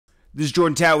This is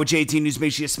Jordan Tower with JT News.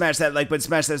 Make sure you smash that like button,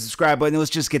 smash that subscribe button. Let's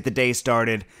just get the day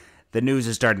started. The news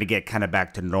is starting to get kind of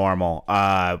back to normal.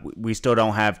 We still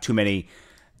don't have too many.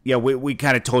 Yeah, we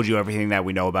kind of told you everything that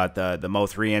we know about the Mo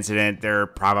 3 incident. They're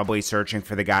probably searching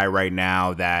for the guy right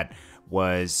now that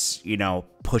was,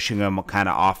 pushing him kind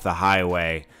of off the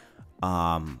highway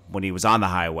when he was on the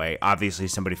highway. Obviously,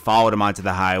 somebody followed him onto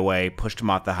the highway, pushed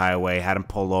him off the highway, had him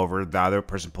pulled over. The other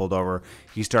person pulled over.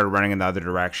 He started running in the other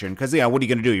direction. Because, what are you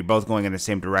going to do? You're both going in the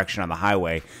same direction on the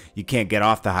highway. You can't get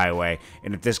off the highway.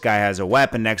 And if this guy has a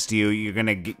weapon next to you, you're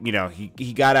going to,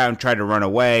 he got out and tried to run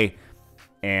away.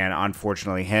 And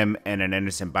unfortunately, him and an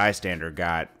innocent bystander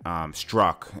got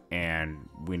struck. And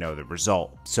we know the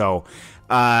result. So,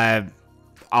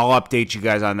 I'll update you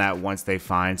guys on that once they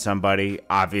find somebody.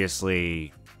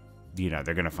 Obviously, they're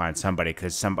going to find somebody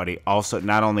because somebody also,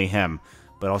 not only him,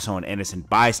 but also an innocent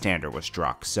bystander was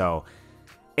struck. So,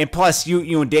 and plus,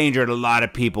 you endangered a lot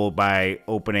of people by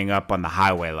opening up on the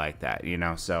highway like that,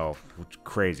 so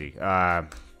crazy.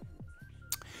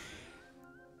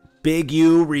 Big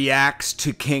U reacts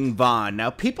to King Von. Now,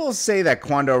 people say that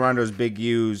Quando Rondo's Big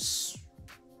U's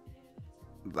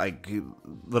like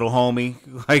little homie,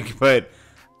 but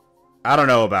I don't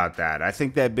know about that. I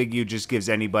think that Big U just gives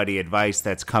anybody advice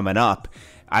that's coming up.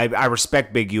 I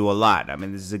respect Big U a lot. I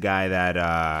mean, this is a guy that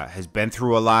has been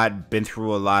through a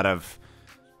lot of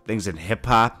things in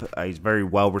hip-hop. He's very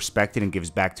well respected and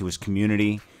gives back to his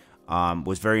community.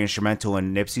 Was very instrumental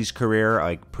in Nipsey's career,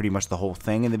 like pretty much the whole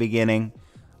thing in the beginning.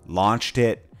 Launched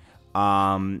it.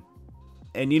 And,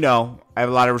 I have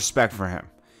a lot of respect for him.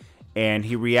 And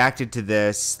he reacted to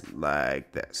this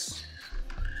like this.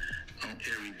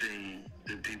 Everything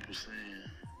that people saying.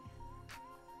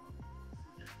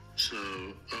 So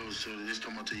this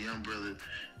talking about the young brother.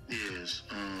 Yes,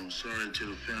 sorry to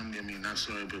the family. I mean, not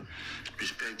sorry, but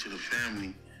respect to the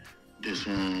family. This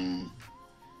the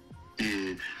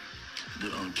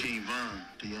King Von,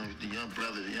 the young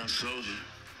brother, the young soldier,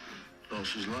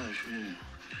 lost his life. Yeah,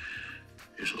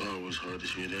 it's always hard to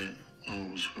hear that.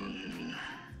 Always hard to hear that.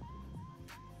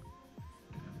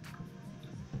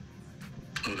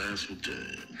 Oh, that's what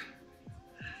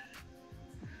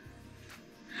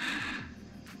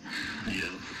yeah.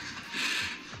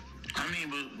 I mean,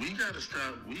 but we gotta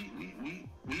stop. We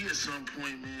at some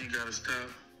point, man, gotta stop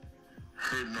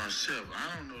hurting ourselves.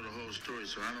 I don't know the whole story,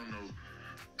 so I don't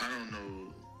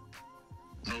know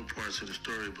no parts of the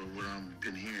story, but what I've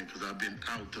been hearing, because I've been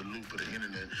out the loop of the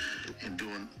internet and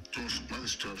doing some other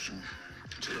stuff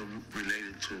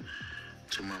related to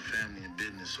my family and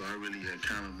business. So I really had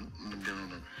kind of been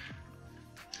on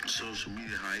a social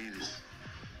media hiatus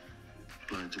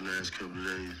like the last couple of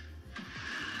days.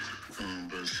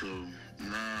 But so,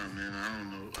 nah, man, I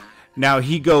don't know. Now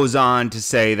he goes on to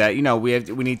say that, we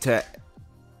need to,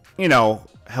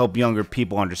 help younger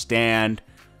people understand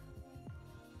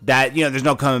that, there's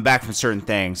no coming back from certain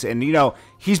things. And,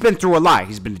 he's been through a lot.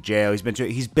 He's been to jail.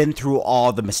 He's been through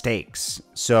all the mistakes.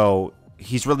 So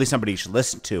he's really somebody you should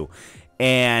listen to.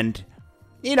 And,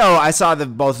 I saw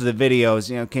both of the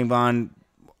videos. King Von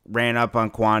ran up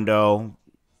on Quando,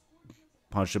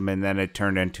 punched him, and then it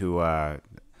turned into a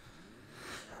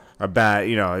bad,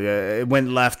 it went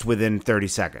left within 30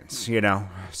 seconds,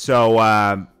 So,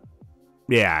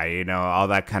 yeah, all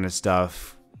that kind of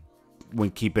stuff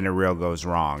when keeping it real goes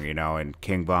wrong, And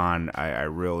King Von, I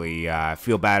really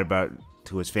feel bad about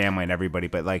to his family and everybody,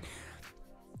 but,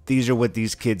 these are what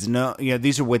these kids know.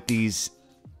 These are what these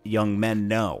young men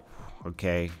know,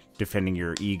 okay? Defending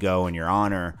your ego and your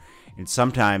honor. And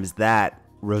sometimes that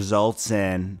results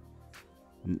in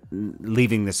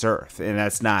leaving this earth. And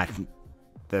that's not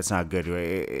good.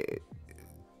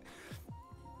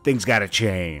 Things got to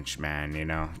change,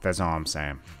 man, That's all I'm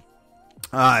saying.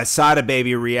 Sada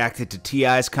Baby reacted to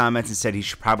T.I.'s comments and said he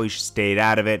probably should stay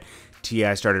out of it.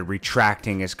 T.I. started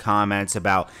retracting his comments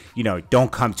about,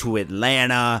 don't come to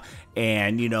Atlanta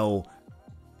and,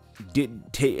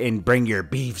 and bring your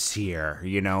beefs here,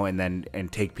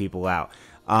 and take people out.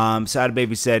 Sada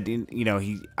Baby said,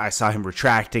 I saw him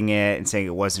retracting it and saying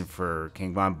it wasn't for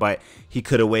King Von, but he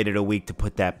could have waited a week to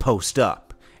put that post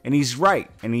up. And he's right.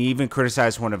 And he even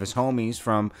criticized one of his homies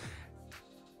from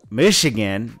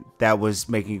Michigan that was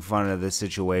making fun of the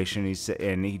situation.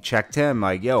 He checked him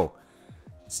like, yo,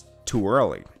 it's too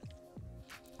early.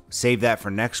 Save that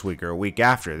for next week or a week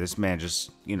after. This man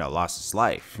just, lost his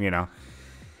life,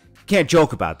 Can't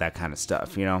joke about that kind of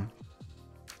stuff, A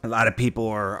lot of people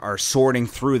are sorting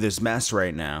through this mess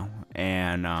right now.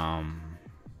 And,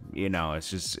 it's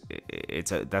just,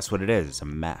 that's what it is. It's a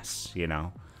mess,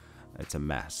 It's a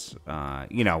mess.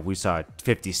 We saw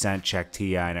 50 Cent check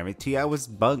T.I. and everything. T.I. was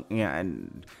bugging. Yeah,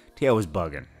 and T.I. was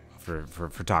bugging for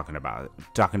talking about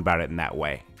it in that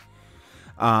way.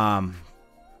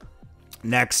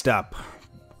 Next up,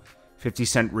 50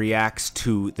 Cent reacts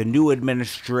to the new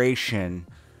administration,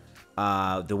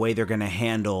 the way they're going to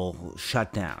handle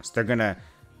shutdowns. They're going to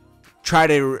try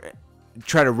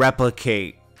to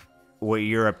replicate what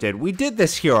Europe did. We did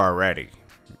this here already,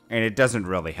 and it doesn't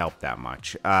really help that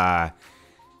much.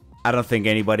 I don't think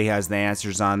anybody has the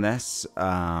answers on this.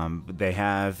 They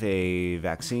have a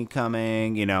vaccine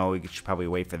coming. You know, we should probably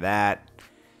wait for that.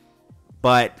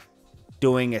 But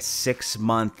doing a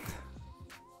 6-month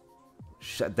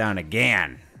shutdown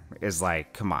again is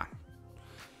like, come on.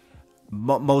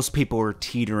 Most people are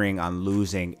teetering on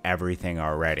losing everything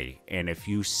already. And if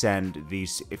you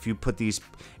put these,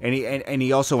 and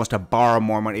he also wants to borrow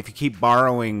more money. If you keep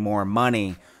borrowing more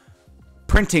money,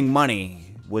 printing money,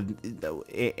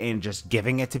 and just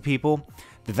giving it to people,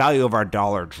 the value of our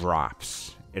dollar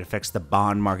drops. It affects the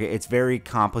bond market. It's very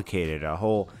complicated. A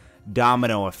whole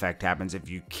domino effect happens if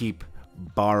you keep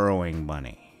borrowing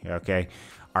money. Okay,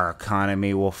 our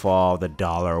economy will fall. The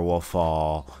dollar will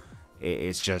fall.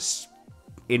 It's just,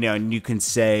 you know, and you can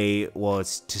say, well,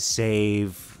 it's to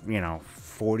save, you know,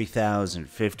 40,000,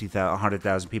 50,000,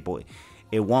 100,000 people.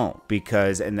 It won't,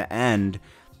 because in the end,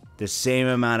 the same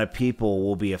amount of people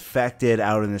will be affected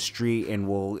out in the street,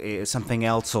 and something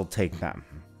else will take them.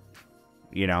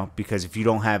 You know, because if you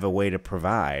don't have a way to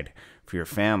provide for your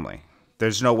family,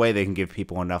 there's no way they can give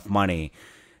people enough money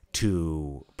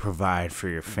to provide for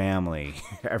your family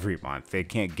every month. They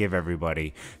can't give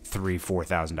everybody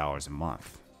 $3,000-$4,000 a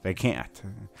month. They can't.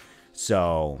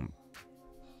 So,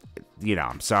 you know,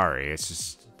 I'm sorry. It's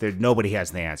just, nobody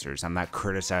has the answers. I'm not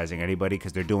criticizing anybody,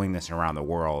 because they're doing this around the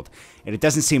world, and it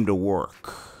doesn't seem to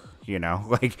work. You know,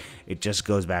 like, it just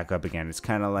goes back up again. It's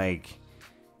kind of like,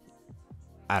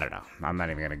 I don't know. I'm not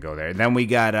even going to go there. And then we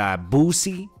got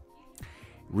Boosie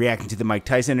reacting to the Mike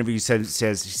Tyson interview. Says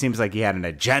he seems like he had an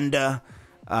agenda.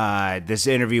 This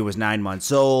interview was 9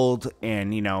 months old,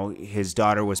 and, you know, his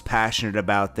daughter was passionate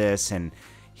about this, and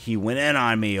he went in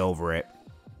on me over it.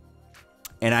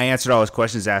 And I answered all his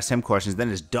questions, asked him questions. Then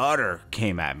his daughter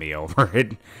came at me over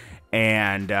it.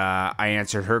 And I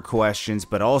answered her questions,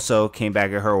 but also came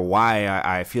back at her why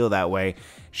I feel that way.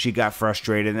 She got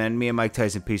frustrated. And then me and Mike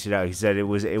Tyson pieced it out. He said it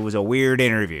was a weird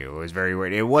interview. It was very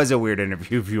weird. It was a weird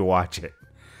interview if you watch it.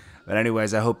 But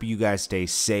anyways, I hope you guys stay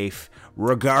safe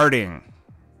regarding,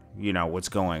 you know, what's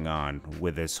going on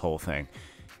with this whole thing.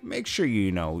 Make sure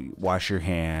you know, wash your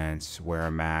hands, wear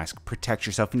a mask, protect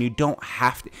yourself, and you don't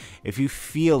have to. If you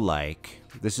feel like,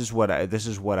 this is what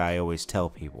I always tell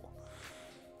people.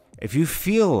 If you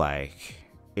feel like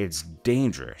it's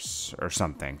dangerous or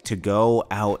something to go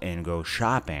out and go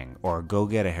shopping, or go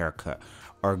get a haircut,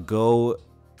 or go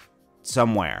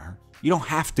somewhere, you don't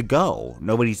have to go.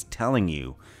 Nobody's telling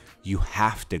you you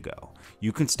have to go.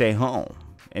 You can stay home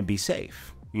and be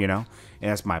safe, you know? And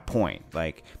that's my point.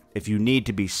 Like, if you need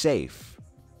to be safe,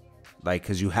 like,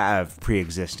 because you have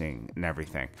pre-existing and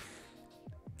everything,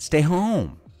 stay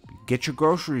home. Get your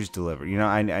groceries delivered. You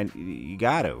know, you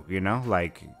got to, you know,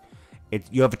 like,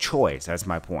 you have a choice. That's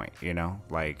my point, you know?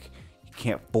 Like, you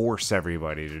can't force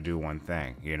everybody to do one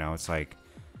thing, you know? It's like,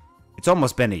 it's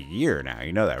almost been a year now.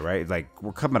 You know that, right? Like,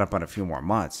 we're coming up on a few more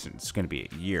months, and it's going to be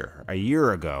a year. A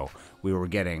year ago, we were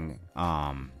getting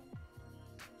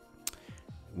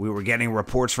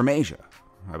reports from Asia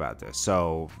about this.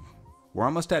 So we're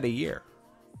almost at a year.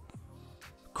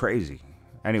 Crazy.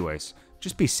 Anyways,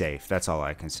 just be safe. That's all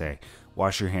I can say.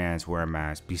 Wash your hands, wear a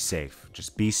mask, be safe.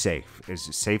 Just be safe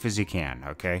as you can,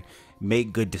 okay?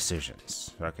 Make good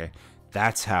decisions, okay?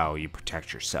 That's how you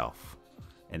protect yourself.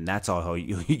 And that's all how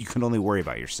you can only worry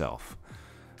about yourself.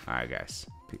 All right, guys.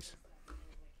 Peace.